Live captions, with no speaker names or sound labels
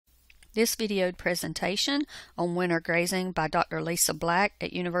This videoed presentation on winter grazing by Dr. Lisa Black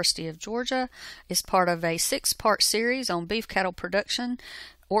at University of Georgia is part of a 6-part series on beef cattle production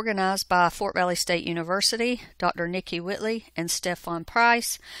organized by Fort Valley State University, Dr. Niki Whitley, and Stefan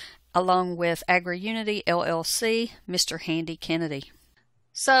Price, along with AgriUnity LLC, Mr. Handy Kennedy.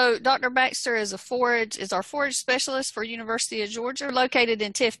 So Dr. Baxter is our forage specialist for University of Georgia, located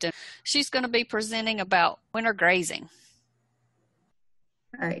in Tifton. She's going to be presenting about winter grazing.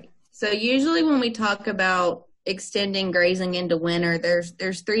 All right. So usually when we talk about extending grazing into winter,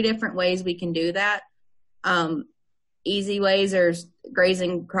 there's 3 different ways we can do that. Easy ways are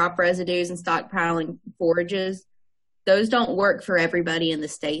grazing crop residues and stockpiling forages. Those don't work for everybody in the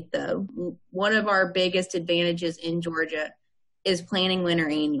state, though. One of our biggest advantages in Georgia is planting winter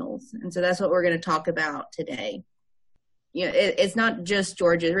annuals. And so that's what we're going to talk about today. You know, it's not just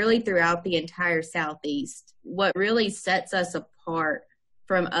Georgia, really throughout the entire Southeast. What really sets us apart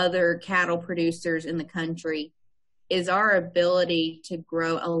from other cattle producers in the country is our ability to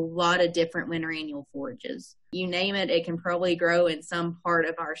grow a lot of different winter annual forages. You name it, it can probably grow in some part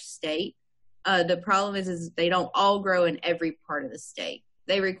of our state. The problem is they don't all grow in every part of the state.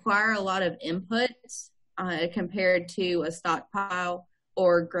 They require a lot of inputs compared to a stockpile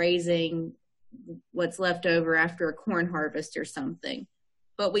or grazing what's left over after a corn harvest or something.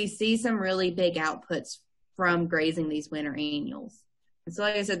 But we see some really big outputs from grazing these winter annuals. And so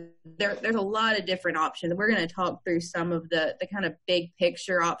like I said, there's a lot of different options. We're going to talk through some of the kind of big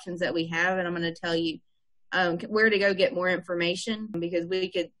picture options that we have, and I'm going to tell you where to go get more information, because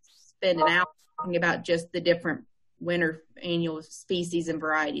we could spend an hour talking about just the different winter annual species and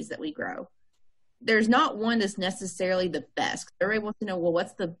varieties that we grow. There's not one that's necessarily the best. Everybody wants to know, well,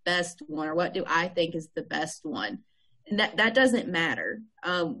 what's the best one, or what do I think is the best one? And that doesn't matter.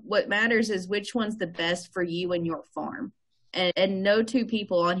 What matters is which one's the best for you and your farm. And no 2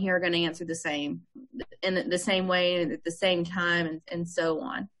 people on here are going to answer the same in the same way and at the same time and so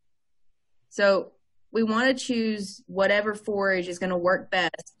on. So we want to choose whatever forage is going to work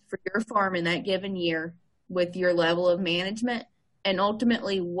best for your farm in that given year with your level of management and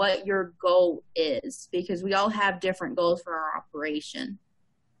ultimately what your goal is, because we all have different goals for our operation.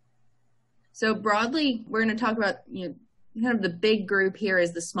 So broadly, we're going to talk about, kind of the big group here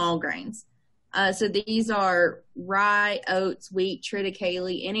is the small grains. So these are rye, oats, wheat,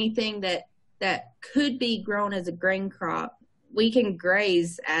 triticale, anything that could be grown as a grain crop, we can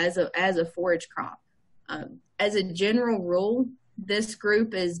graze as a forage crop. As a general rule, this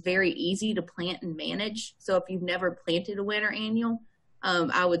group is very easy to plant and manage. So if you've never planted a winter annual,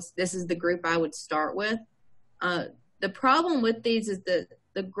 this is the group I would start with. The problem with these is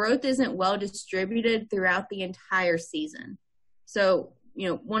the growth isn't well distributed throughout the entire season. So,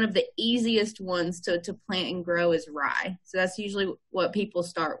 one of the easiest ones to plant and grow is rye. So that's usually what people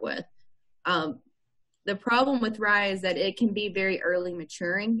start with. The problem with rye is that it can be very early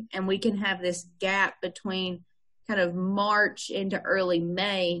maturing, and we can have this gap between kind of March into early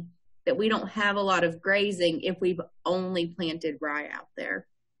May that we don't have a lot of grazing if we've only planted rye out there.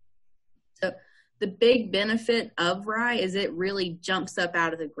 So the big benefit of rye is it really jumps up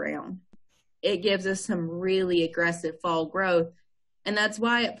out of the ground. It gives us some really aggressive fall growth, and that's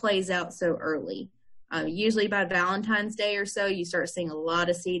why it plays out so early. Usually by Valentine's Day or so, you start seeing a lot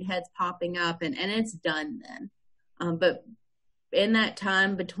of seed heads popping up, and it's done then. But in that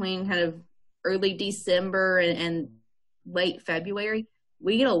time between kind of early December and late February,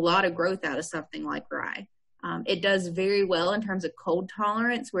 we get a lot of growth out of something like rye. It does very well in terms of cold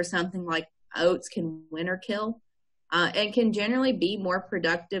tolerance, where something like oats can winter kill, and can generally be more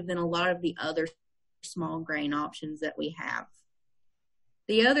productive than a lot of the other small grain options that we have.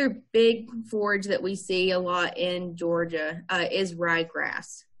 The other big forage that we see a lot in Georgia is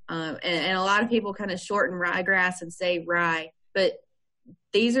ryegrass. And a lot of people kind of shorten ryegrass and say rye, but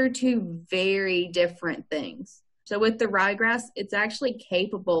these are 2 very different things. So with the ryegrass, it's actually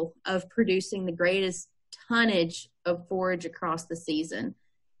capable of producing the greatest tonnage of forage across the season.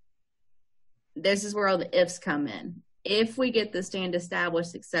 This is where all the ifs come in. If we get the stand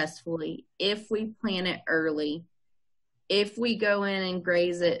established successfully, if we plant it early, if we go in and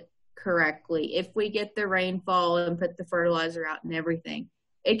graze it correctly, if we get the rainfall and put the fertilizer out and everything,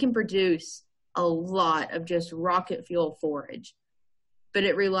 it can produce a lot of just rocket fuel forage. But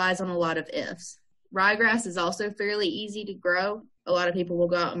it relies on a lot of ifs. Ryegrass is also fairly easy to grow. A lot of people will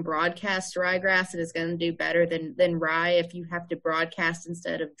go out and broadcast ryegrass, and it's going to do better than rye if you have to broadcast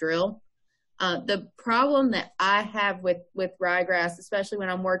instead of drill. The problem that I have with ryegrass, especially when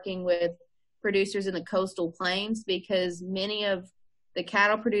I'm working with producers in the coastal plains, because many of the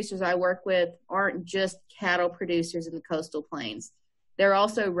cattle producers I work with aren't just cattle producers in the coastal plains. they're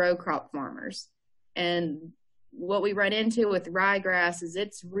also row crop farmers. And what we run into with ryegrass is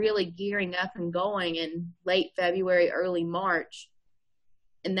it's really gearing up and going in late February, early March.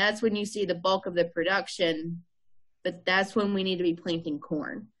 And that's when you see the bulk of the production, but that's when we need to be planting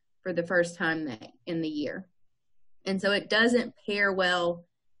corn for the first time in the year. And so it doesn't pair well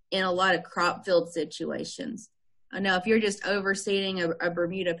in a lot of crop field situations. Now, if you're just overseeding a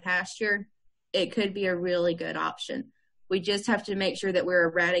Bermuda pasture, it could be a really good option. We just have to make sure that we're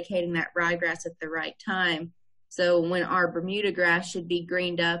eradicating that ryegrass at the right time. So when our Bermuda grass should be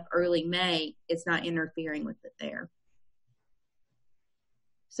greened up early May, it's not interfering with it there.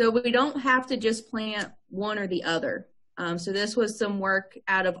 So we don't have to just plant one or the other. So this was some work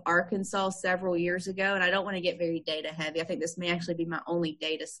out of Arkansas several years ago, and I don't want to get very data heavy. I think this may actually be my only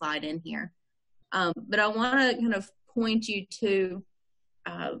data slide in here. But I want to kind of point you to,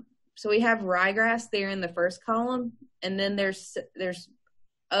 so we have ryegrass there in the first column, and then there's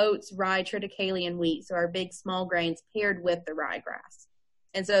oats, rye, triticale, and wheat, so our big small grains paired with the ryegrass.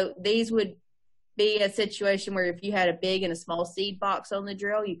 And so these would be a situation where if you had a big and a small seed box on the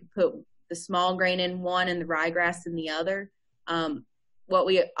drill, you could put the small grain in one and the ryegrass in the other. What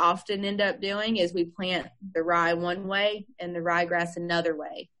we often end up doing is we plant the rye one way and the ryegrass another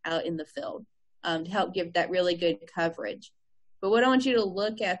way out in the field to help give that really good coverage. But what I want you to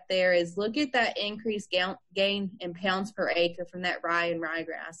look at there is look at that increased gain in pounds per acre from that rye and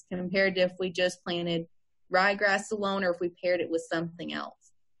ryegrass compared to if we just planted ryegrass alone or if we paired it with something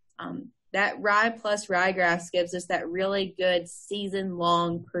else. That rye plus ryegrass gives us that really good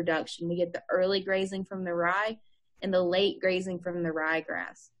season-long production. We get the early grazing from the rye and the late grazing from the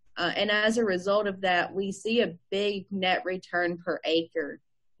ryegrass. And as a result of that, we see a big net return per acre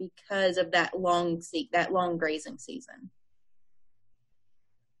because of that long grazing season.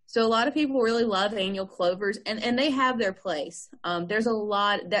 So a lot of people really love annual clovers, and they have their place. There's a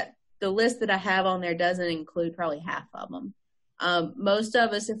lot that the list that I have on there doesn't include probably half of them. Most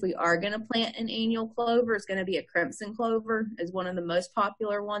of us, if we are going to plant an annual clover, it's going to be a crimson clover is one of the most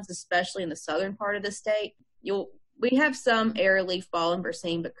popular ones, especially in the southern part of the state. We have some arrowleaf ball and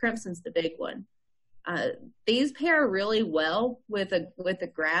berseem, but crimson's the big one. These pair really well with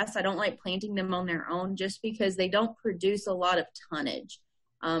the grass. I don't like planting them on their own just because they don't produce a lot of tonnage.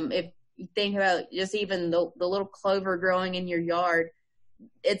 If you think about just even the little clover growing in your yard,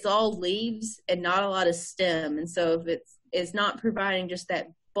 it's all leaves and not a lot of stem. And so if it's not providing just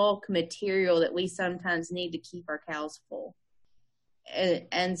that bulk material that we sometimes need to keep our cows full.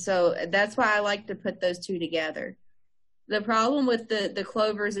 And so that's why I like to put those two together. The problem with the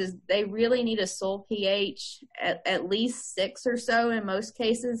clovers is they really need a soil pH at least 6 or so in most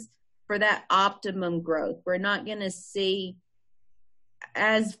cases for that optimum growth. We're not going to see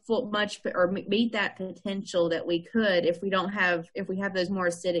as much or meet that potential that we could if we have those more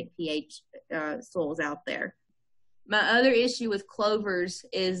acidic pH soils out there. My other issue with clovers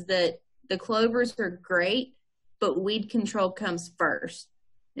is that the clovers are great, but weed control comes first.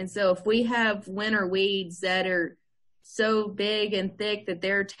 And so if we have winter weeds that are so big and thick that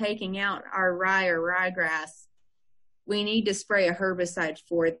they're taking out our rye or ryegrass, we need to spray a herbicide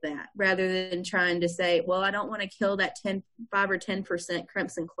for that rather than trying to say, well, I don't want to kill that 5 or 10%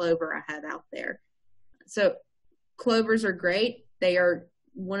 crimson clover I have out there. So clovers are great. They are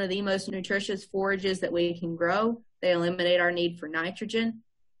one of the most nutritious forages that we can grow. They eliminate our need for nitrogen,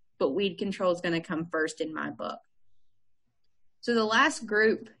 but weed control is going to come first in my book. So the last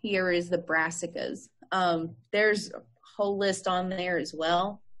group here is the brassicas. There's a whole list on there as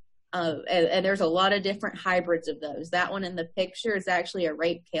well. And there's a lot of different hybrids of those. That one in the picture is actually a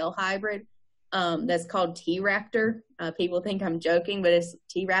rape kale hybrid that's called T-Raptor. People think I'm joking, but it's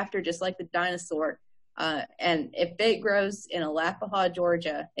T-Raptor just like the dinosaur. And if it grows in Alapaha,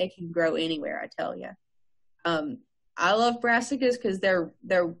 Georgia, it can grow anywhere, I tell you. I love brassicas because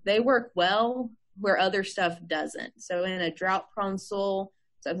they work well where other stuff doesn't. So in a drought-prone soil,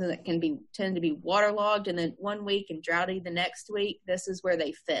 something that can tend to be waterlogged and then one week and droughty the next week, this is where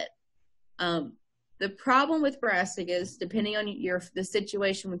they fit. The problem with brassicas, depending on the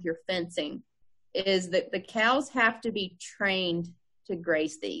situation with your fencing, is that the cows have to be trained to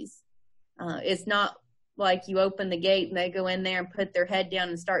graze these. It's not like you open the gate and they go in there and put their head down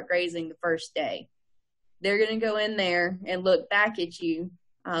and start grazing the first day. They're going to go in there and look back at you,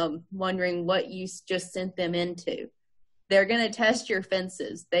 wondering what you just sent them into. They're going to test your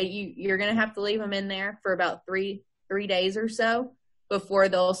fences. You're going to have to leave them in there for about three days or so before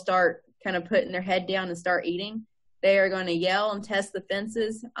they'll start kind of putting their head down and start eating. They are going to yell and test the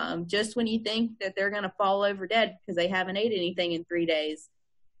fences just when you think that they're going to fall over dead because they haven't ate anything in 3 days.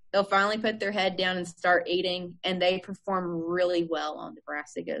 they'll finally put their head down and start eating, and they perform really well on the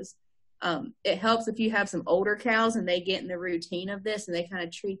brassicas. It helps if you have some older cows and they get in the routine of this, and they kind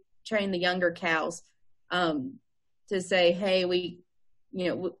of train the younger cows to say, hey,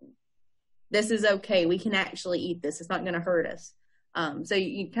 this is okay. We can actually eat this. It's not going to hurt us. So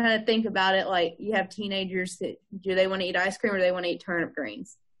you kind of think about it like you have teenagers that, do they want to eat ice cream or do they want to eat turnip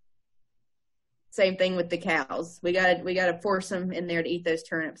greens? Same thing with the cows. We got to force them in there to eat those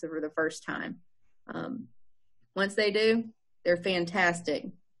turnips for the first time. Once they do, they're fantastic,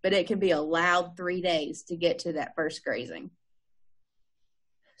 but it can be a loud 3 days to get to that first grazing.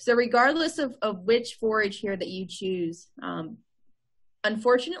 So regardless of which forage here that you choose,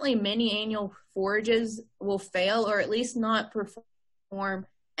 unfortunately, many annual forages will fail or at least not perform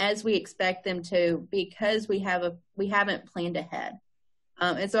as we expect them to because we haven't planned ahead.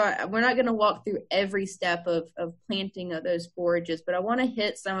 And so we're not going to walk through every step of planting of those forages, but I want to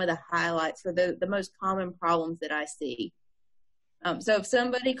hit some of the highlights for the most common problems that I see. So if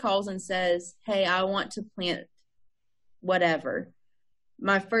somebody calls and says, hey, I want to plant whatever,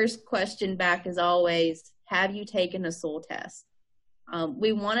 my first question back is always, have you taken a soil test?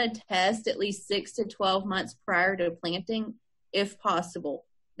 We want to test at least 6 to 12 months prior to planting, if possible.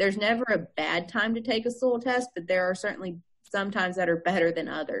 There's never a bad time to take a soil test, but there are certainly some times that are better than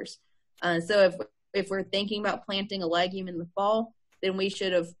others. So if we're thinking about planting a legume in the fall, then we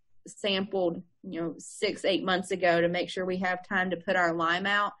should have sampled 6-8 months ago to make sure we have time to put our lime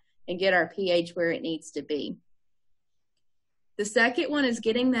out and get our pH where it needs to be. The second one is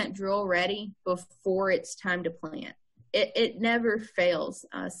getting that drill ready before it's time to plant. It never fails.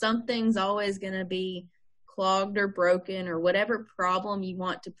 Something's always going to be clogged or broken or whatever problem you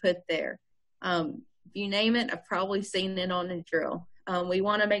want to put there. If you name it, I've probably seen it on a drill. We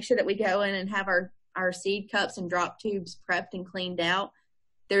want to make sure that we go in and have our seed cups and drop tubes prepped and cleaned out.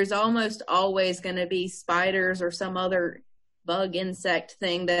 There's almost always going to be spiders or some other bug insect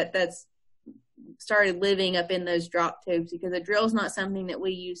thing that's started living up in those drop tubes because a drill is not something that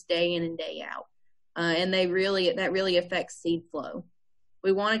we use day in and day out. And that really affects seed flow.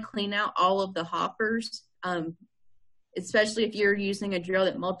 We want to clean out all of the hoppers, especially if you're using a drill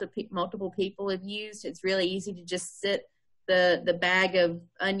that multiple people have used. It's really easy to just sit the bag of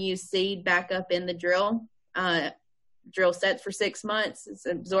unused seed back up in the drill. Drill sets for 6 months. It's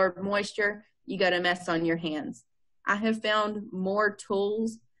absorbed moisture. You got a mess on your hands. I have found more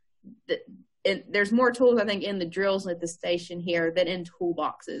tools there's more tools, I think, in the drills at the station here than in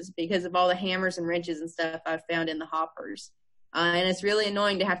toolboxes because of all the hammers and wrenches and stuff I've found in the hoppers. And it's really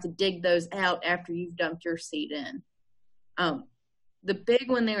annoying to have to dig those out after you've dumped your seed in. The big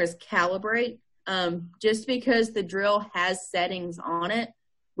one there is calibrate. Just because the drill has settings on it,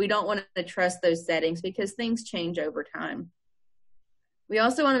 we don't want to trust those settings because things change over time. We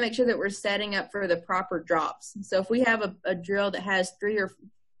also want to make sure that we're setting up for the proper drops. So if we have a drill that has 3 or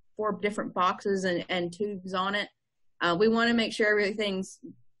 4 different boxes and tubes on it, we want to make sure everything's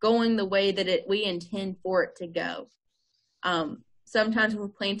going the way that we intend for it to go. Sometimes when we're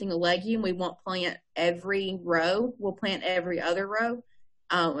planting a legume, we won't plant every row. We'll plant every other row,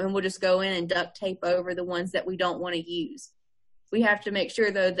 and we'll just go in and duct tape over the ones that we don't want to use. We have to make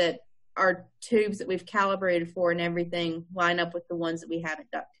sure, though, that our tubes that we've calibrated for and everything line up with the ones that we haven't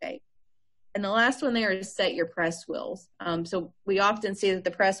duct taped. And the last one there is set your press wheels. So we often see that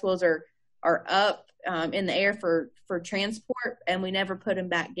the press wheels are up in the air for transport, and we never put them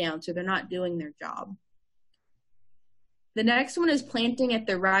back down, so they're not doing their job. The next one is planting at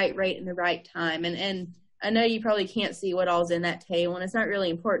the right rate and the right time. And I know you probably can't see what all's in that table, and it's not really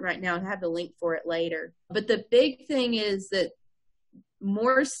important right now. I have the link for it later. But the big thing is that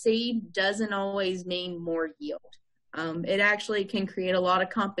more seed doesn't always mean more yield. It actually can create a lot of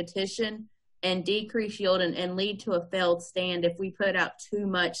competition and decrease yield and lead to a failed stand if we put out too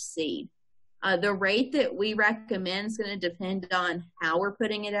much seed. The rate that we recommend is going to depend on how we're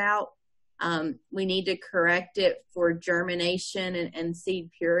putting it out. We need to correct it for germination and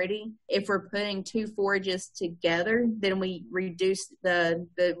seed purity. If we're putting 2 forages together, then we reduce the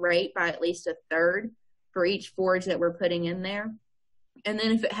rate by at least 1/3 for each forage that we're putting in there. And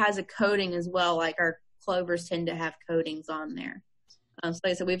then if it has a coating as well, like our clovers tend to have coatings on there. So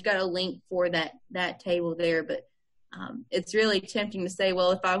like I said, we've got a link for that table there, but it's really tempting to say,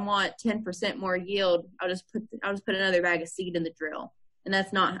 well, if I want 10% more yield, I'll just put another bag of seed in the drill. And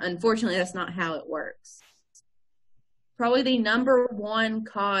unfortunately, that's not how it works. Probably the number one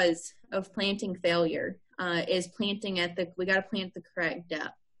cause of planting failure is planting we got to plant the correct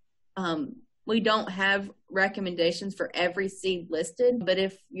depth. We don't have recommendations for every seed listed, but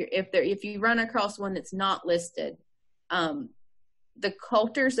if you run across one that's not listed, the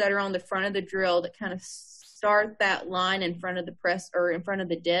coulters that are on the front of the drill that kind of start that line in front of the press or in front of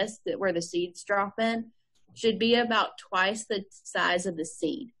the disc that where the seeds drop in should be about twice the size of the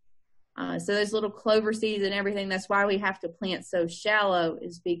seed. So those little clover seeds and everything, that's why we have to plant so shallow,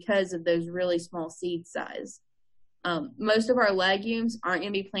 is because of those really small seed size. Most of our legumes aren't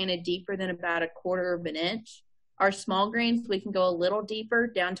going to be planted deeper than about 1/4 of an inch. Our small greens, we can go a little deeper,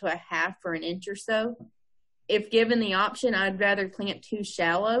 down to 1/2 or an inch or so. If given the option, I'd rather plant too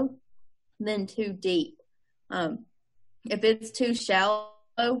shallow than too deep. If it's too shallow,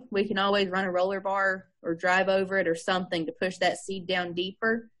 we can always run a roller bar or drive over it or something to push that seed down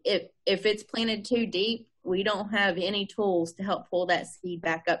deeper. If it's planted too deep, we don't have any tools to help pull that seed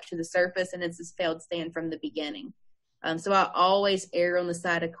back up to the surface, and it's a failed stand from the beginning. So I always err on the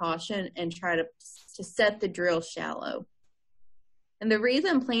side of caution and try to set the drill shallow. And the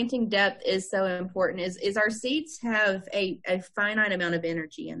reason planting depth is so important is our seeds have a finite amount of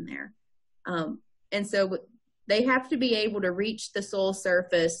energy in there. And so they have to be able to reach the soil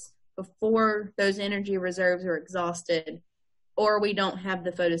surface before those energy reserves are exhausted, or we don't have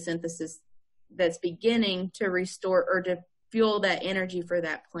the photosynthesis that's beginning to restore or to fuel that energy for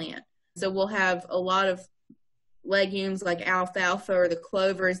that plant. So we'll have a lot of legumes like alfalfa or the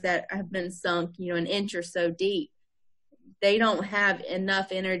clovers that have been sunk, 1 inch or so deep. They don't have enough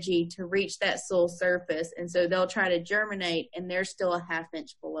energy to reach that soil surface, and so they'll try to germinate, and they're still 1/2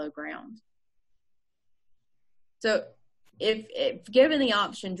 inch below ground. So if given the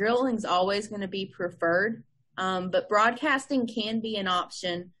option, drilling's always going to be preferred, but broadcasting can be an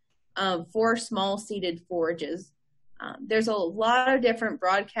option for small seeded forages. There's a lot of different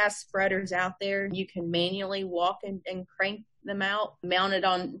broadcast spreaders out there. You can manually walk and crank them out, mount it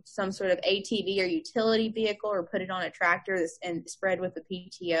on some sort of ATV or utility vehicle, or put it on a tractor and spread with a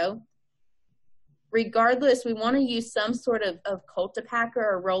PTO. Regardless, we want to use some sort of cultipacker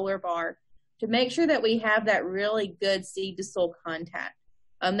or roller bar to make sure that we have that really good seed to soil contact.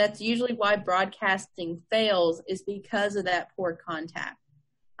 That's usually why broadcasting fails, is because of that poor contact.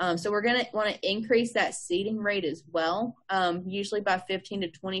 So we're going to want to increase that seeding rate as well, usually by 15 to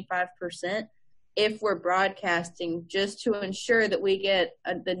 25% if we're broadcasting, just to ensure that we get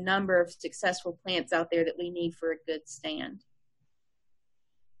the number of successful plants out there that we need for a good stand.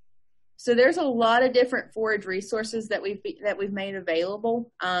 So there's a lot of different forage resources that we've made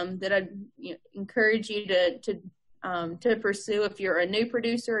available that I encourage you to pursue if you're a new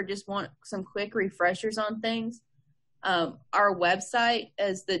producer or just want some quick refreshers on things. Our website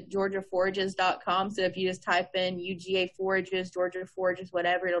is the georgiaforages.com. So if you just type in UGA forages, Georgia forages,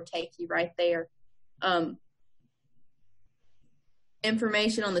 whatever, it'll take you right there.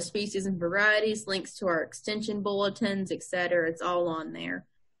 Information on the species and varieties, links to our extension bulletins, etc. It's all on there.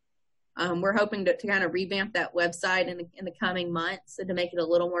 We're hoping to kind of revamp that website in the coming months and to make it a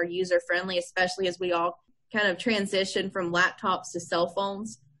little more user-friendly, especially as we all kind of transition from laptops to cell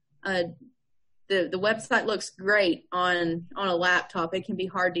phones. The website looks great on a laptop. It can be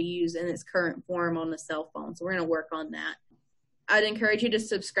hard to use in its current form on the cell phone, so we're going to work on that. I'd encourage you to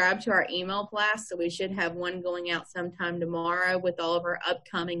subscribe to our email blast, so we should have one going out sometime tomorrow with all of our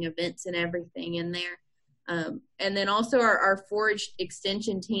upcoming events and everything in there. And then also our forage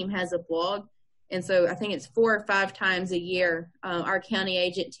extension team has a blog. And so I think it's 4 or 5 times a year, our county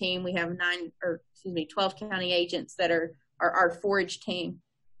agent team, we have 12 county agents that are our forage team.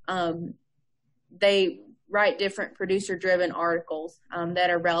 They write different producer-driven articles that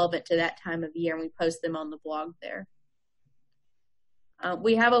are relevant to that time of year, and we post them on the blog there.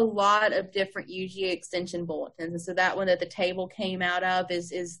 We have a lot of different UGA extension bulletins, and so that one that the table came out of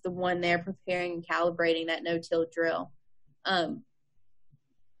is the one there preparing and calibrating that no-till drill.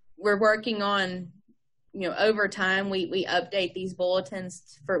 We're working on, over time, we update these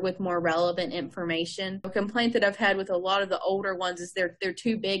bulletins with more relevant information. A complaint that I've had with a lot of the older ones is they're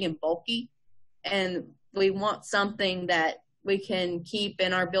too big and bulky, and we want something that we can keep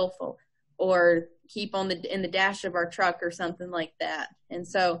in our billfold or keep in the dash of our truck or something like that. And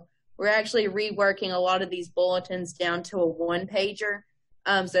so we're actually reworking a lot of these bulletins down to a 1-pager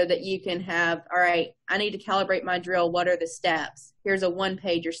so that you can have, all right, I need to calibrate my drill. What are the steps? Here's a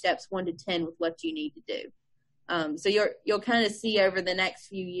 1-pager, steps 1 to 10 with what you need to do. So you'll kind of see over the next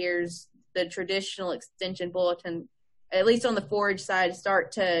few years the traditional extension bulletin, at least on the forage side,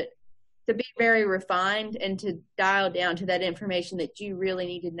 start to be very refined and to dial down to that information that you really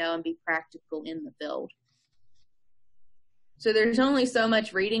need to know and be practical in the field. So there's only so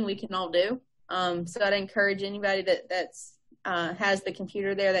much reading we can all do. So I'd encourage anybody that's has the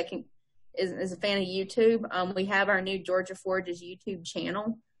computer there that is a fan of YouTube. We have our new Georgia Forages YouTube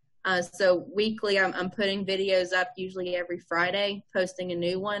channel. So weekly, I'm putting videos up usually every Friday, posting a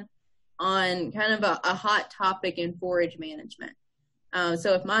new one on kind of a hot topic in forage management.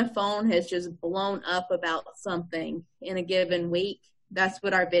 So if my phone has just blown up about something in a given week, that's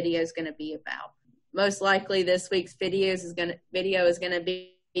what our video is going to be about. Most likely this week's video is going to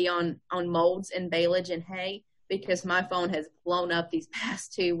be on molds and baleage and hay, because my phone has blown up these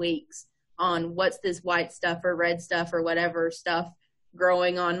past 2 weeks on what's this white stuff or red stuff or whatever stuff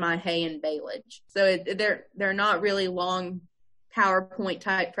growing on my hay and baleage. So they're not really long PowerPoint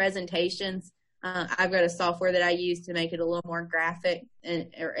type presentations. I've got a software that I use to make it a little more graphic and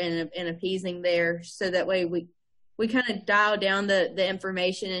appeasing there, so that way we kind of dial down the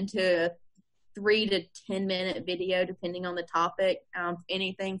information into a 3 to 10 minute video depending on the topic.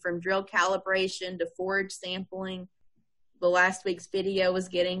 Anything from drill calibration to forage sampling. The last week's video was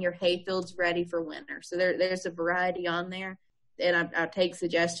getting your hay fields ready for winter. So there's a variety on there, and I take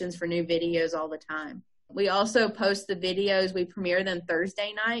suggestions for new videos all the time. We also post the videos. We premiere them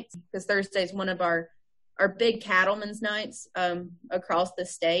Thursday nights, because Thursday is one of our big cattlemen's nights across the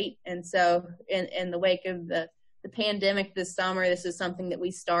state. And so in the wake of the pandemic this summer, this is something that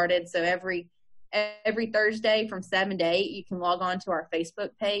we started. So every Thursday from 7 to 8, you can log on to our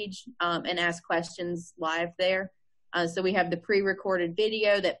Facebook page and ask questions live there. So we have the pre-recorded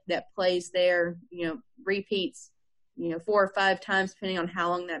video that plays there, repeats, 4 or 5 times depending on how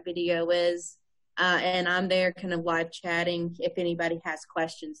long that video is. And I'm there kind of live chatting if anybody has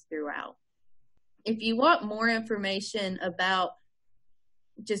questions throughout. If you want more information about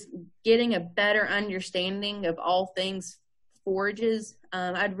just getting a better understanding of all things forages,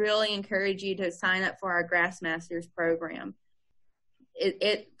 I'd really encourage you to sign up for our Grass Masters program.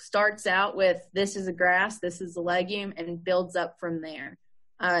 It starts out with, this is a grass, this is a legume, and builds up from there,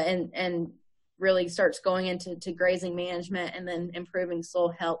 and really starts going into grazing management and then improving soil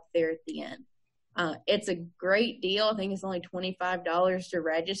health there at the end. It's a great deal. I think it's only $25 to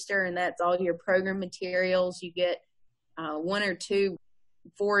register, and that's all your program materials. You get 1 or 2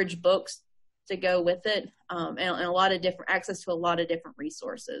 forage books to go with it, and a lot of different access to a lot of different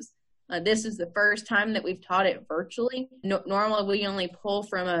resources. This is the first time that we've taught it virtually. Normally, we only pull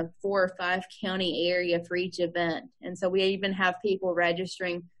from a 4 or 5 county area for each event, and so we even have people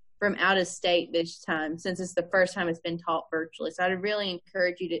registering from out of state this time, since it's the first time it's been taught virtually. So I'd really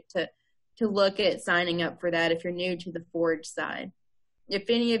encourage you to look at signing up for that if you're new to the forage side. If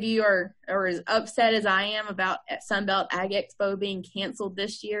any of you are as upset as I am about Sunbelt Ag Expo being canceled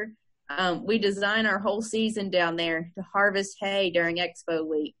this year, we design our whole season down there to harvest hay during Expo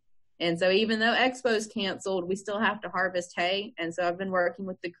week. And so even though Expo's canceled, we still have to harvest hay. And so I've been working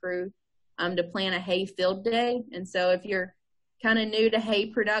with the crew to plan a hay field day. And so if you're kind of new to hay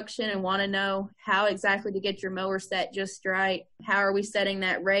production and want to know how exactly to get your mower set just right, how are we setting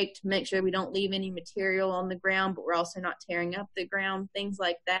that rake to make sure we don't leave any material on the ground, but we're also not tearing up the ground, things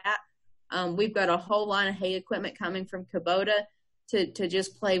like that. We've got a whole line of hay equipment coming from Kubota to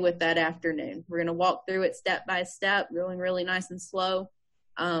just play with that afternoon. We're going to walk through it step by step, going really nice and slow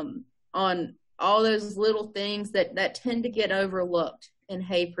on all those little things that tend to get overlooked in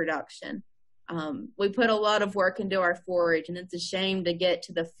hay production. We put a lot of work into our forage, and it's a shame to get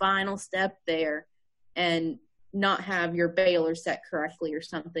to the final step there and not have your baler set correctly or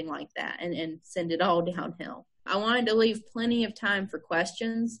something like that, and send it all downhill. I wanted to leave plenty of time for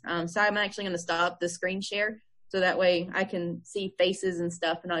questions. So I'm actually going to stop the screen share so that way I can see faces and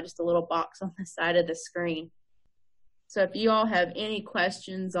stuff and not just a little box on the side of the screen. So if you all have any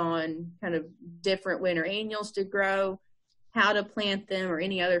questions on kind of different winter annuals to grow, how to plant them, or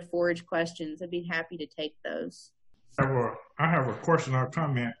any other forage questions, I'd be happy to take those. I have a question or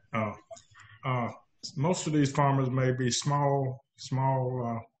comment. Most of these farmers may be small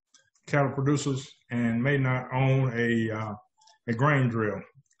cattle producers and may not own a grain drill.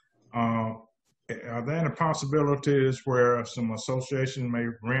 Are there any possibilities where some association may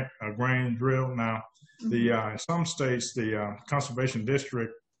rent a grain drill? Now, in some states, the conservation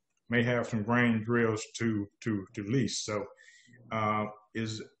district may have some grain drills to lease. So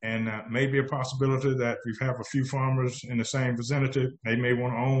maybe a possibility that we have a few farmers in the same vicinity, they may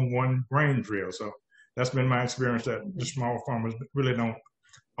want to own one grain drill. So that's been my experience, that the small farmers really don't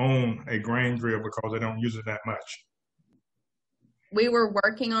own a grain drill because they don't use it that much. We were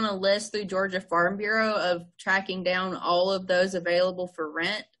working on a list through Georgia Farm Bureau of tracking down all of those available for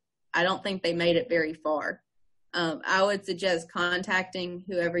rent. I don't think they made it very far. I would suggest contacting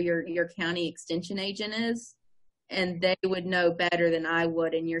whoever your county extension agent is, and they would know better than I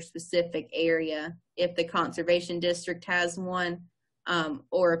would in your specific area if the conservation district has one,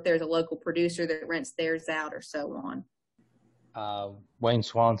 or if there's a local producer that rents theirs out, or so on. Wayne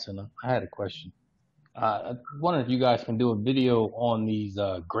Swanson. I had a question. I wonder if you guys can do a video on these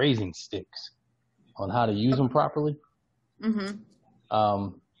grazing sticks, on how to use them properly. Mm-hmm.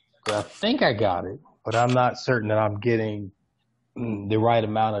 'Cause I think I got it, but I'm not certain that I'm getting the right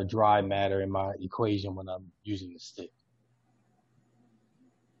amount of dry matter in my equation when I'm using the stick.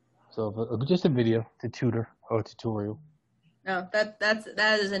 So just a video to tutor or a tutorial. No,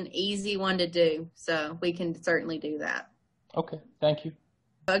 that is an easy one to do. So we can certainly do that. Okay, thank you.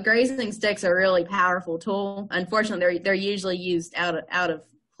 Grazing sticks are a really powerful tool. Unfortunately, they're usually used out of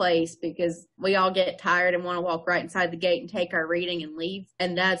place because we all get tired and want to walk right inside the gate and take our reading and leave.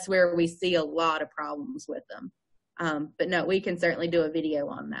 And that's where we see a lot of problems with them. But no, we can certainly do a video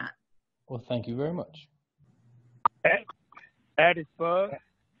on that. Well, thank you very much. Addis Bug.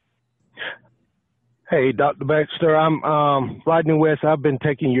 Hey, Dr. Baxter, I'm Rodney West. I've been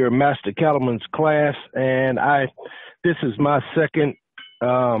taking your Master Cattleman's class, and this is my second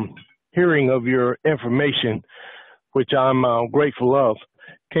hearing of your information, which I'm grateful of.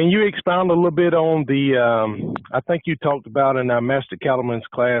 Can you expound a little bit on I think you talked about in our Master Cattleman's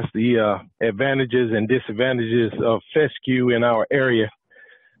class, the advantages and disadvantages of fescue in our area.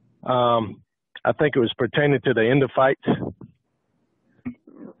 I think it was pertaining to the endophytes.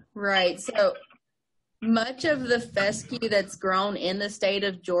 Right. So much of the fescue that's grown in the state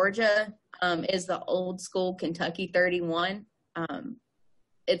of Georgia is the old school Kentucky 31.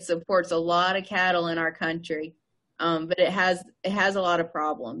 It supports a lot of cattle in our country, but it has a lot of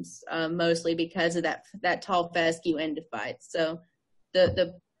problems, mostly because of that tall fescue endophyte. So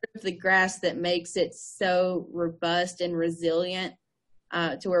the grass that makes it so robust and resilient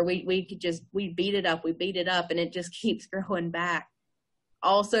to where we beat it up, and it just keeps growing back.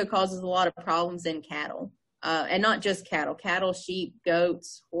 Also causes a lot of problems in cattle, and not just cattle, sheep,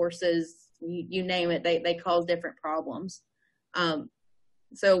 goats, horses, you name it. They cause different problems.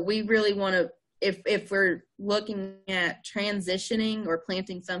 So we really want to, if we're looking at transitioning or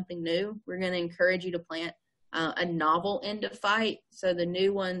planting something new, we're going to encourage you to plant a novel endophyte. So the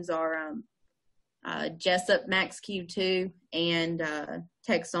new ones are Jessup Max Q2 and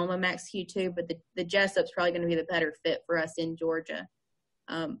Texoma Max Q2, but the Jessup's probably going to be the better fit for us in Georgia.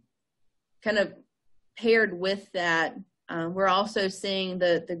 Kind of paired with that, we're also seeing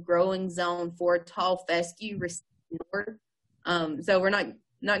the growing zone for tall fescue receding north. So we're not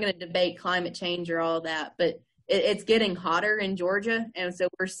going to debate climate change or all that, but it's getting hotter in Georgia, and so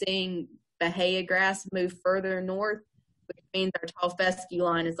we're seeing Bahia grass move further north, which means our tall fescue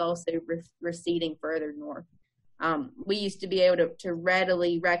line is also receding further north. We used to be able to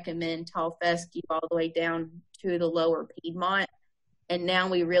readily recommend tall fescue all the way down to the lower Piedmont. And now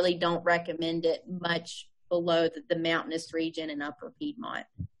we really don't recommend it much below the mountainous region and upper Piedmont,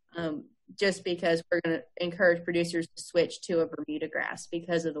 just because we're going to encourage producers to switch to a Bermuda grass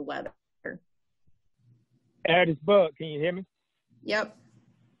because of the weather. Addis Bug, can you hear me? Yep.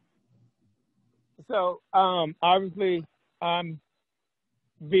 So obviously I'm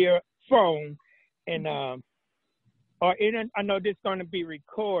via phone, and I know this is going to be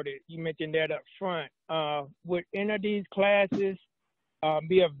recorded. You mentioned that up front. Would any of these classes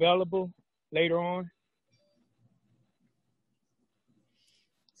be available later on?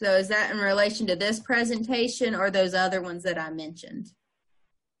 So is that in relation to this presentation or those other ones that I mentioned?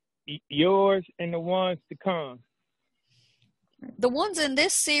 Yours and the ones to come. The ones in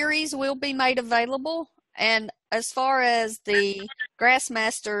this series will be made available. And as far as the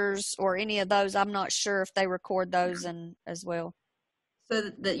Grassmasters or any of those, I'm not sure if they record those as well. So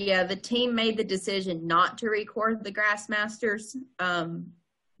the team made the decision not to record the Grassmasters.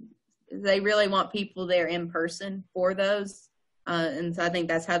 They really want people there in person for those. And so I think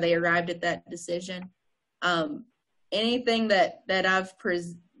that's how they arrived at that decision. Anything that I've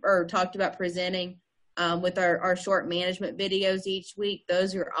talked about presenting with our short management videos each week,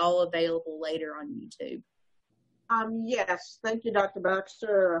 those are all available later on YouTube. Yes, thank you, Dr.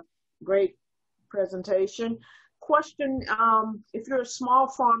 Baxter. Great presentation. Question, if you're a small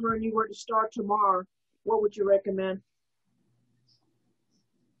farmer and you were to start tomorrow, what would you recommend?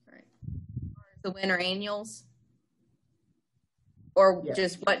 Right. The winter annuals? Or yes.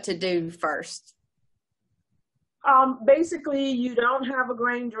 Just what to do first? Basically, you don't have a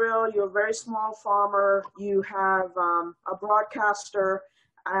grain drill, you're a very small farmer, you have a broadcaster,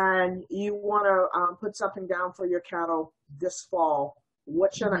 and you want to put something down for your cattle this fall.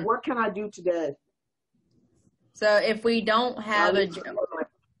 What can I do today? So if we don't have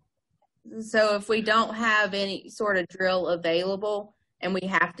any sort of drill available and we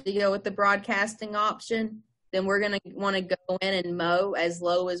have to go with the broadcasting option, then we're going to want to go in and mow as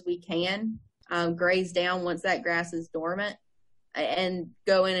low as we can, graze down once that grass is dormant. and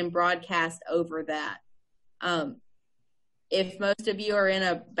go in and broadcast over that. If most of you are in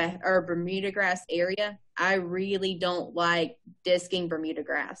a Bermuda grass area, I really don't like disking Bermuda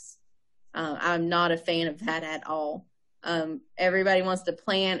grass. I'm not a fan of that at all. Everybody wants to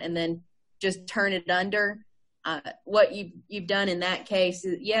plant and then just turn it under. What you've done in that case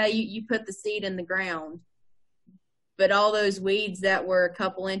is, yeah, you put the seed in the ground, but all those weeds that were a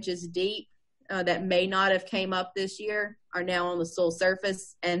couple inches deep that may not have came up this year are now on the soil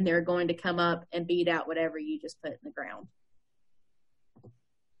surface, and they're going to come up and beat out whatever you just put in the ground.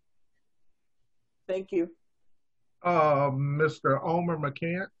 Thank you. Mr. Omer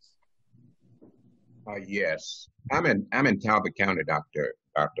McCants. Yes, I'm in Talbot County, Dr.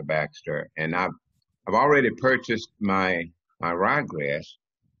 Baxter, and I've already purchased my ryegrass.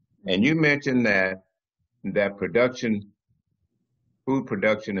 And you mentioned that production, food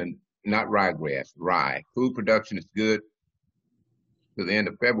production, and not ryegrass, food production is good to the end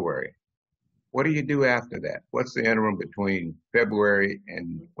of February. What do you do after that? What's the interim between February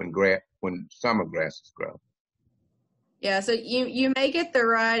and when summer grasses grow? Yeah, so you may get the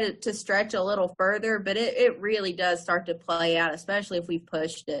rye to stretch a little further, but it really does start to play out, especially if we've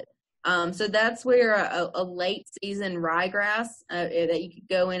pushed it. So that's where a late season ryegrass that you could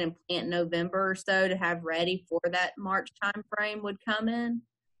go in and plant in November or so to have ready for that March time frame would come in.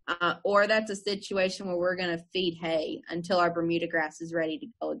 Or that's a situation where we're going to feed hay until our Bermuda grass is ready to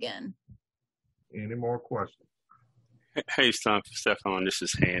go again. Any more questions? Hey, Stefan, this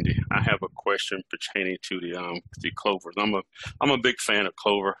is Handy. I have a question pertaining to the clovers. I'm a big fan of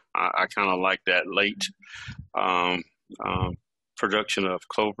clover. I kind of like that late production of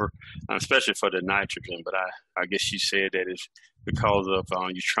clover, especially for the nitrogen. But I guess you said that it's because of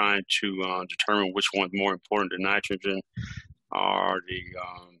you trying to determine which one's more important, the nitrogen or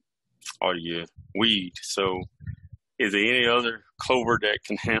the weed. So, is there any other clover that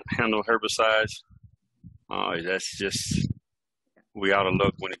can handle herbicides? That's just, we out of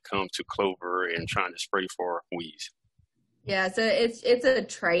luck when it comes to clover and trying to spray for weeds. Yeah, so it's a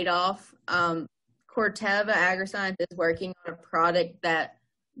trade-off. Corteva AgriScience is working on a product that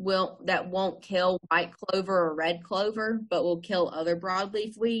won't kill white clover or red clover, but will kill other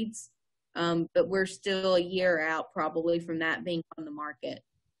broadleaf weeds. But we're still a year out probably from that being on the market.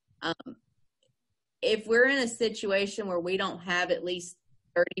 If we're in a situation where we don't have at least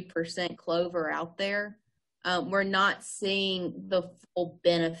 30% clover out there, we're not seeing the full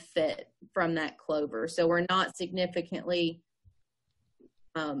benefit from that clover. So we're not significantly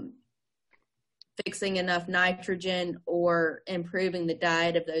fixing enough nitrogen or improving the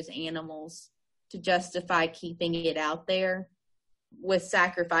diet of those animals to justify keeping it out there with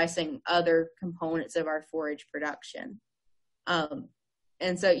sacrificing other components of our forage production.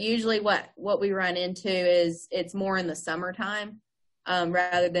 And so usually what we run into is it's more in the summertime.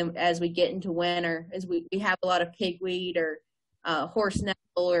 Rather than as we get into winter, as we have a lot of pigweed or horse nettle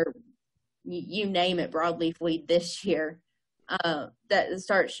or you name it, broadleaf weed this year that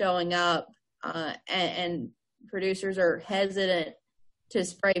starts showing up, and producers are hesitant to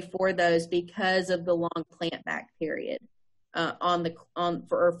spray for those because of the long plant back period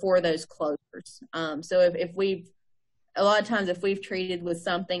for those clovers. So if we've treated with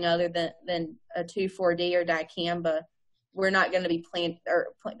something other than a 2,4-D or dicamba, we're not going to be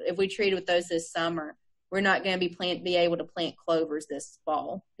if we treat with those this summer, we're not going to be able to plant clovers this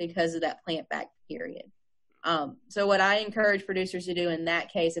fall because of that plant back period. So what I encourage producers to do in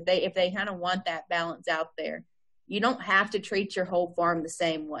that case, if they kind of want that balance out there, you don't have to treat your whole farm the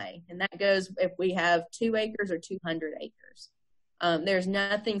same way. And that goes if we have 2 acres or 200 acres. There's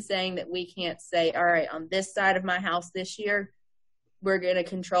nothing saying that we can't say, all right, on this side of my house this year, we're going to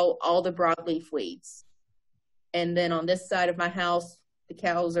control all the broadleaf weeds. And then on this side of my house, the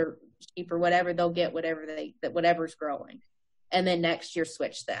cows or sheep or whatever, they'll get whatever's growing. And then next year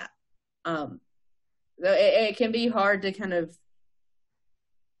switch that. It can be hard to kind of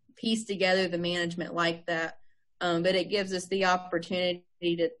piece together the management like that. But it gives us the opportunity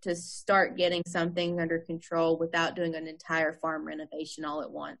to start getting something under control without doing an entire farm renovation all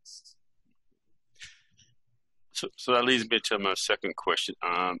at once. So that leads me to my second question.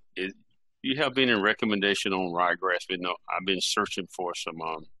 You have been in recommendation on ryegrass. But no, I've been searching for some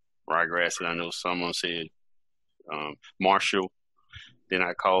ryegrass, and I know someone said Marshall. Then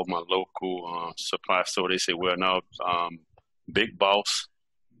I called my local supply store. They said, well, no, Big Boss.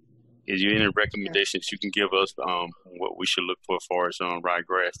 Is there any recommendations you can give us what we should look for as far as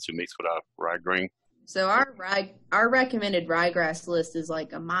ryegrass to mix with our rye grain? So our recommended ryegrass list is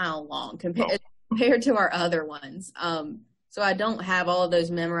like a mile long compared to our other ones. So I don't have all of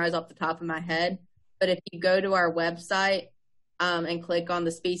those memorized off the top of my head. But if you go to our website, and click on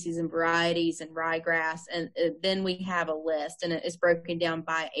the species and varieties and ryegrass, and then we have a list, and it's broken down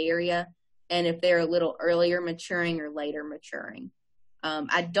by area and if they're a little earlier maturing or later maturing.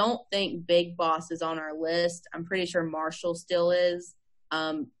 I don't think Big Boss is on our list. I'm pretty sure Marshall still is.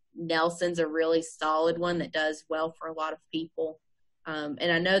 Nelson's a really solid one that does well for a lot of people. And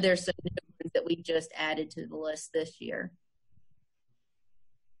I know there's some new ones that we just added to the list this year.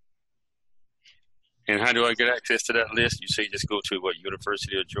 And how do I get access to that list? You say just go to what,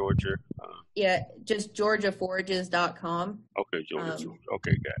 University of Georgia? Yeah, just georgiaforages.com. Okay, Georgia.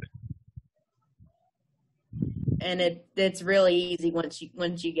 Okay, got it. And it's really easy once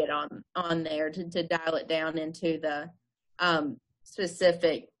you get on there to dial it down into the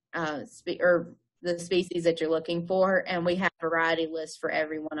specific or the species that you're looking for, and we have a variety list for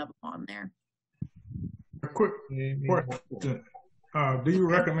every one of them on there. A quick question. Do you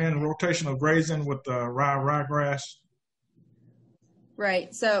recommend rotational grazing with ryegrass?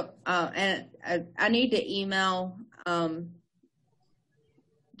 Right. So, and I need to email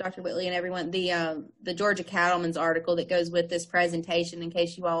Dr. Whitley and everyone the Georgia Cattlemen's article that goes with this presentation, in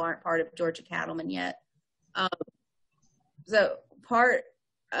case you all aren't part of Georgia Cattlemen yet. So part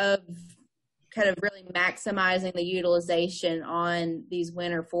of kind of really maximizing the utilization on these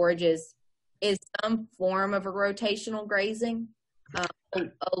winter forages is some form of a rotational grazing. A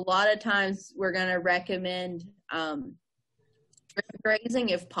lot of times we're going to recommend strip grazing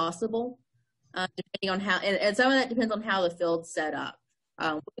if possible, depending on how, and some of that depends on how the field's set up.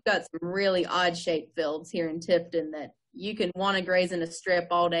 We've got some really odd shaped fields here in Tifton that you can want to graze in a strip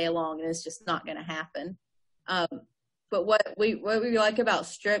all day long, and it's just not going to happen. But what we like about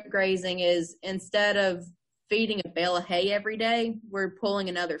strip grazing is, instead of feeding a bale of hay every day, we're pulling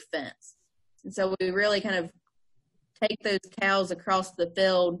another fence. And so we really kind of take those cows across the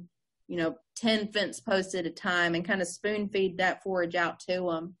field, 10 fence posts at a time, and kind of spoon feed that forage out to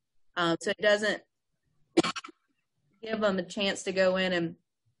them. So it doesn't give them a chance to go in and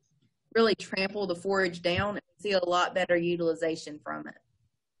really trample the forage down, and see a lot better utilization from it.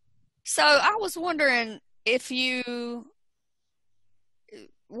 So I was wondering can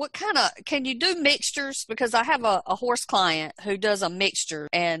you do mixtures? Because I have a horse client who does a mixture,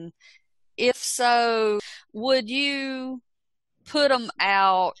 and if so, would you put them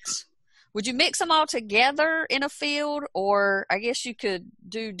out? Would you mix them all together in a field? Or I guess you could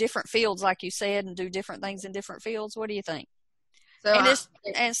do different fields, like you said, and do different things in different fields. What do you think? So, is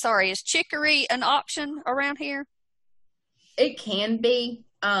chicory an option around here? It can be.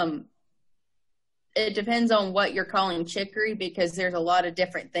 It depends on what you're calling chicory, because there's a lot of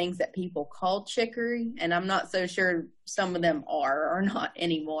different things that people call chicory, and I'm not so sure some of them are or not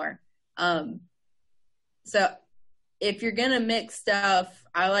anymore. So if you're going to mix stuff,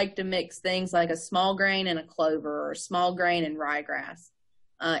 I like to mix things like a small grain and a clover, or a small grain and ryegrass,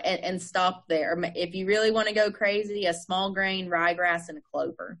 and stop there. If you really want to go crazy, a small grain, ryegrass, and a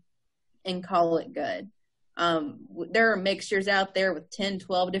clover, and call it good. There are mixtures out there with 10,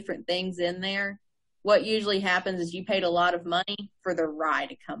 12 different things in there. What usually happens is you paid a lot of money for the rye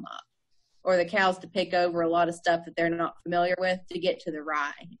to come up, or the cows to pick over a lot of stuff that they're not familiar with to get to the rye.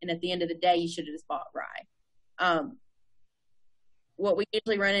 And at the end of the day, you should have just bought rye. What we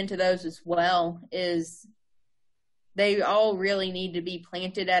usually run into those as well is they all really need to be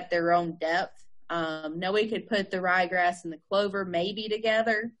planted at their own depth. Now, we could put the ryegrass and the clover maybe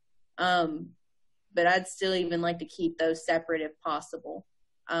together, but I'd still even like to keep those separate if possible.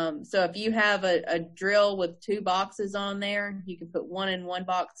 So if you have a drill with 2 boxes on there, you can put one in one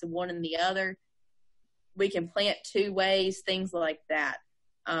box and one in the other. We can plant 2 ways, things like that.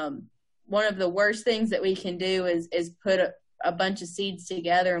 One of the worst things that we can do is put a bunch of seeds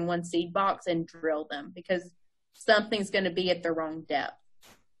together in one seed box and drill them, because something's going to be at the wrong depth.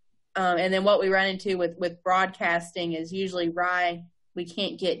 And then what we run into with broadcasting is usually rye, we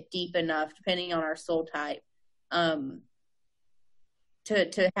can't get deep enough, depending on our soil type,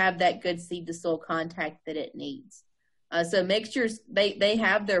 to have that good seed to soil contact that it needs. So mixtures, they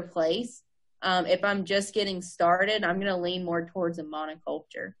have their place. If I'm just getting started, I'm going to lean more towards a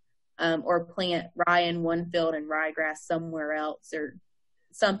monoculture, or plant rye in one field and ryegrass somewhere else, or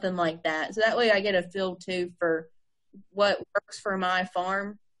something like that. So that way I get a feel too for what works for my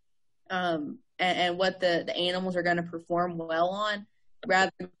farm, and what the animals are going to perform well on,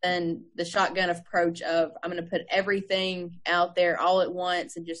 rather than the shotgun approach of, I'm going to put everything out there all at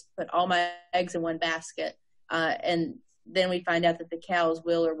once and just put all my eggs in one basket. And then we find out that the cows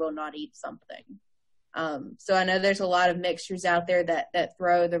will or will not eat something. So I know there's a lot of mixtures out there that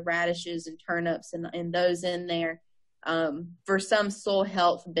throw the radishes and turnips and those in there, for some soil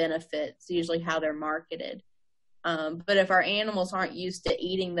health benefits, usually how they're marketed. But if our animals aren't used to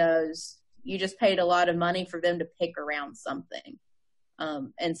eating those, you just paid a lot of money for them to pick around something.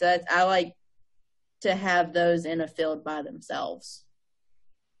 And so I like to have those in a field by themselves.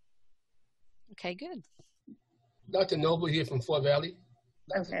 Okay, good. Dr. Noble here from Fort Valley.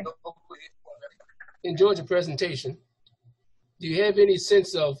 Okay. Enjoyed your presentation. Do you have any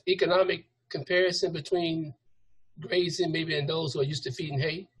sense of economic comparison between grazing maybe and those who are used to feeding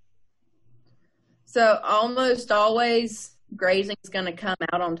hay? So almost always grazing is going to come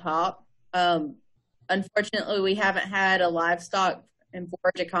out on top. Unfortunately, we haven't had a livestock and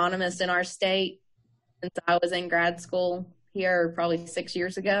forage economist in our state since I was in grad school here probably 6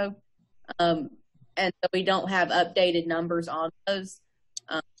 years ago. And so we don't have updated numbers on those.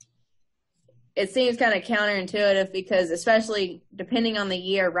 It seems kind of counterintuitive because, especially depending on the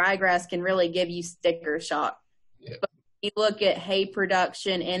year, ryegrass can really give you sticker shock. Yeah. But you look at hay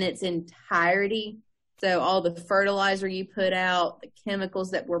production in its entirety, so all the fertilizer you put out, the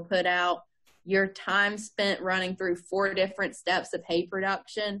chemicals that were put out, your time spent running through 4 different steps of hay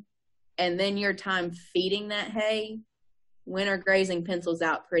production, and then your time feeding that hay, winter grazing pencils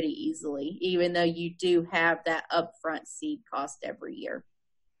out pretty easily, even though you do have that upfront seed cost every year.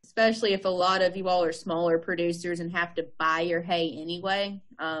 Especially if a lot of you all are smaller producers and have to buy your hay anyway,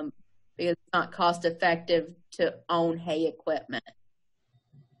 because it's not cost effective to own hay equipment.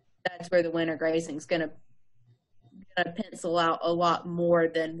 That's where the winter grazing is going to pencil out a lot more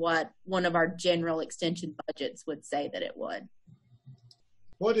than what one of our general extension budgets would say that it would.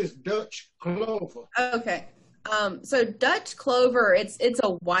 What is Dutch clover? Okay. So Dutch clover, it's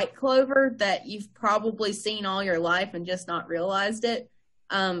a white clover that you've probably seen all your life and just not realized it.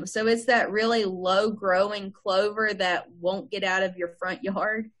 So it's that really low growing clover that won't get out of your front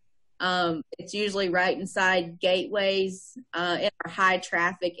yard. It's usually right inside gateways, in our high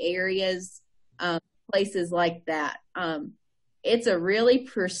traffic areas, places like that. It's a really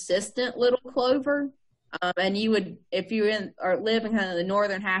persistent little clover. And you would, if you live in kind of the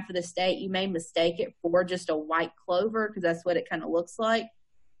northern half of the state, you may mistake it for just a white clover because that's what it kind of looks like.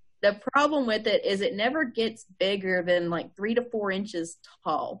 The problem with it is it never gets bigger than like 3 to 4 inches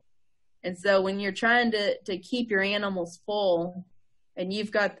tall. And so when you're trying to keep your animals full and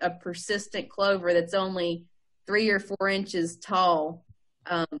you've got a persistent clover that's only 3 or 4 inches tall,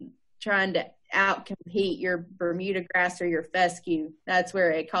 trying to outcompete your Bermuda grass or your fescue, that's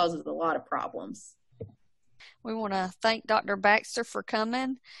where it causes a lot of problems. We want to thank Dr. Baxter for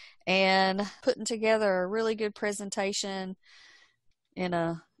coming and putting together a really good presentation in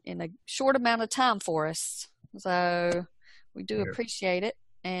a short amount of time for us. So we do appreciate it.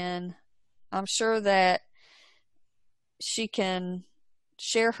 And I'm sure that she can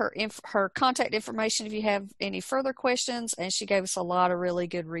share her contact information if you have any further questions. And she gave us a lot of really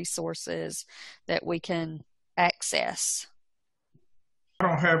good resources that we can access. I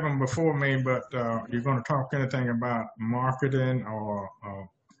don't have them before me, but you're going to talk anything about marketing or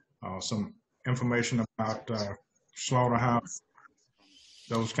some information about slaughterhouse,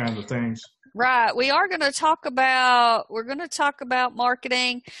 those kinds of things. Right. We're going to talk about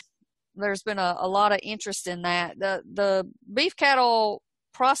marketing. There's been a lot of interest in that. The beef cattle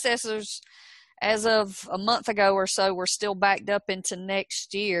processors, as of a month ago or so, were still backed up into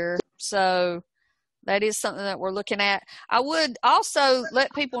next year. So that is something that we're looking at. I would also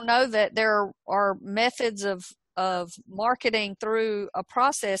let people know that there are methods of marketing through a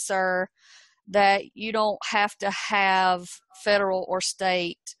processor that you don't have to have federal or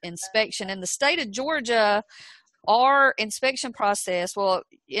state inspection. In the state of Georgia, our inspection process, well,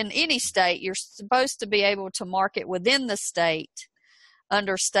 in any state, you're supposed to be able to market within the state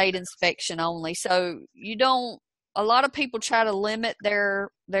under state inspection only. So a lot of people try to limit their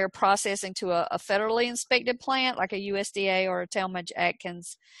processing to a federally inspected plant, like a USDA or a Talmadge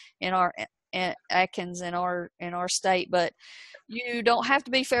Atkins in our state, but you don't have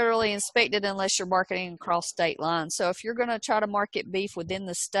to be federally inspected unless you're marketing across state lines. So if you're going to try to market beef within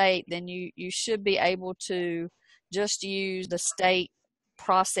the state, then you should be able to just use the state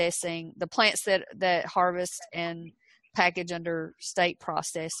processing, the plants that harvest and package under state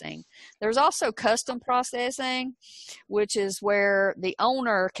processing. There's also custom processing, which is where the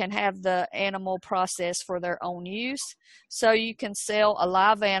owner can have the animal processed for their own use. So you can sell a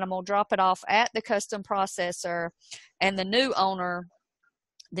live animal, drop it off at the custom processor, and the new owner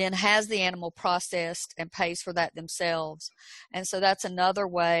then has the animal processed and pays for that themselves. And so that's another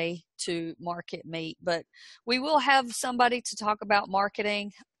way to market meat. But we will have somebody to talk about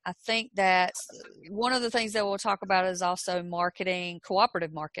marketing. I think that one of the things that we'll talk about is also marketing,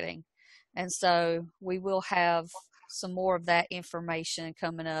 cooperative marketing. And so we will have some more of that information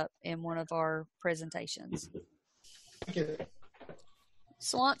coming up in one of our presentations.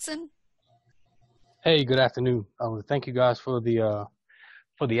 Swanson? Hey, good afternoon. Thank you guys for the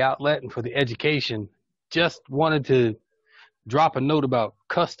outlet and for the education. Just wanted to drop a note about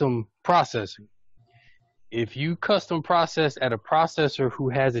custom processing. If you custom process at a processor who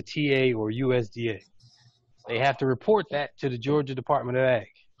has a TA or USDA, they have to report that to the Georgia Department of Ag.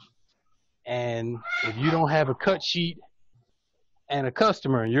 And if you don't have a cut sheet and a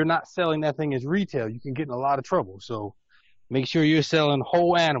customer and you're not selling that thing as retail, you can get in a lot of trouble. So make sure you're selling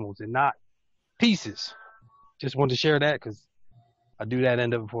whole animals and not pieces. Just wanted to share that because I do that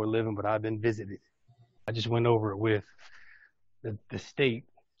end up for a living, but I've been visited. I just went over it with the state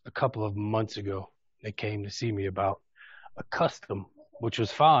a couple of months ago. They came to see me about a custom, which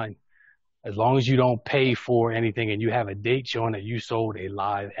was fine as long as you don't pay for anything and you have a date showing that you sold a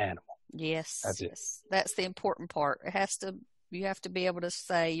live animal. Yes. That's it. Yes. That's the important part. You have to be able to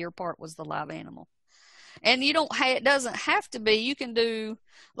say your part was the live animal. And it doesn't have to be. You can do,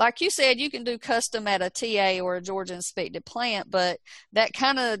 like you said, you can do custom at a TA or a Georgia inspected plant, but that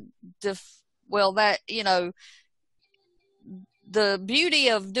kind of, the beauty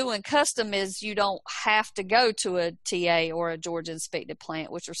of doing custom is you don't have to go to a TA or a Georgia inspected plant,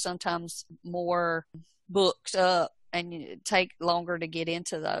 which are sometimes more booked up and it take longer to get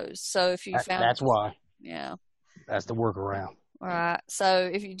into those. So if you found that's why. Yeah. That's the workaround. All right. So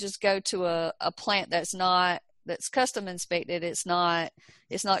if you just go to a plant that's custom inspected, it's not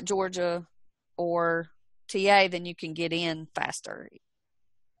Georgia or TA, then you can get in faster,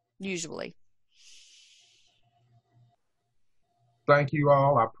 usually. Thank you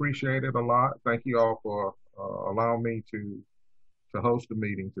all. I appreciate it a lot. Thank you all for allowing me to host the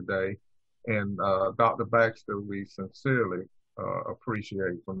meeting today. And Dr. Baxter, we sincerely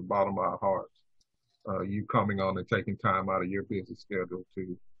appreciate from the bottom of our hearts you coming on and taking time out of your busy schedule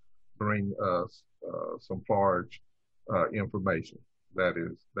to bring us some forage information that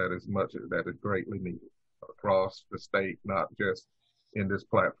is greatly needed across the state, not just in this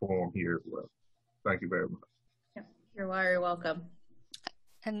platform here as well. Thank you very much. You're very welcome.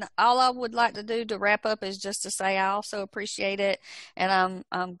 And all I would like to do to wrap up is just to say I also appreciate it, and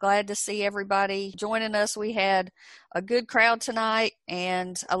I'm glad to see everybody joining us. We had a good crowd tonight,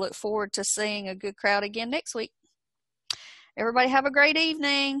 and I look forward to seeing a good crowd again next week. Everybody have a great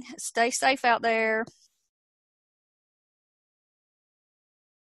evening. Stay safe out there.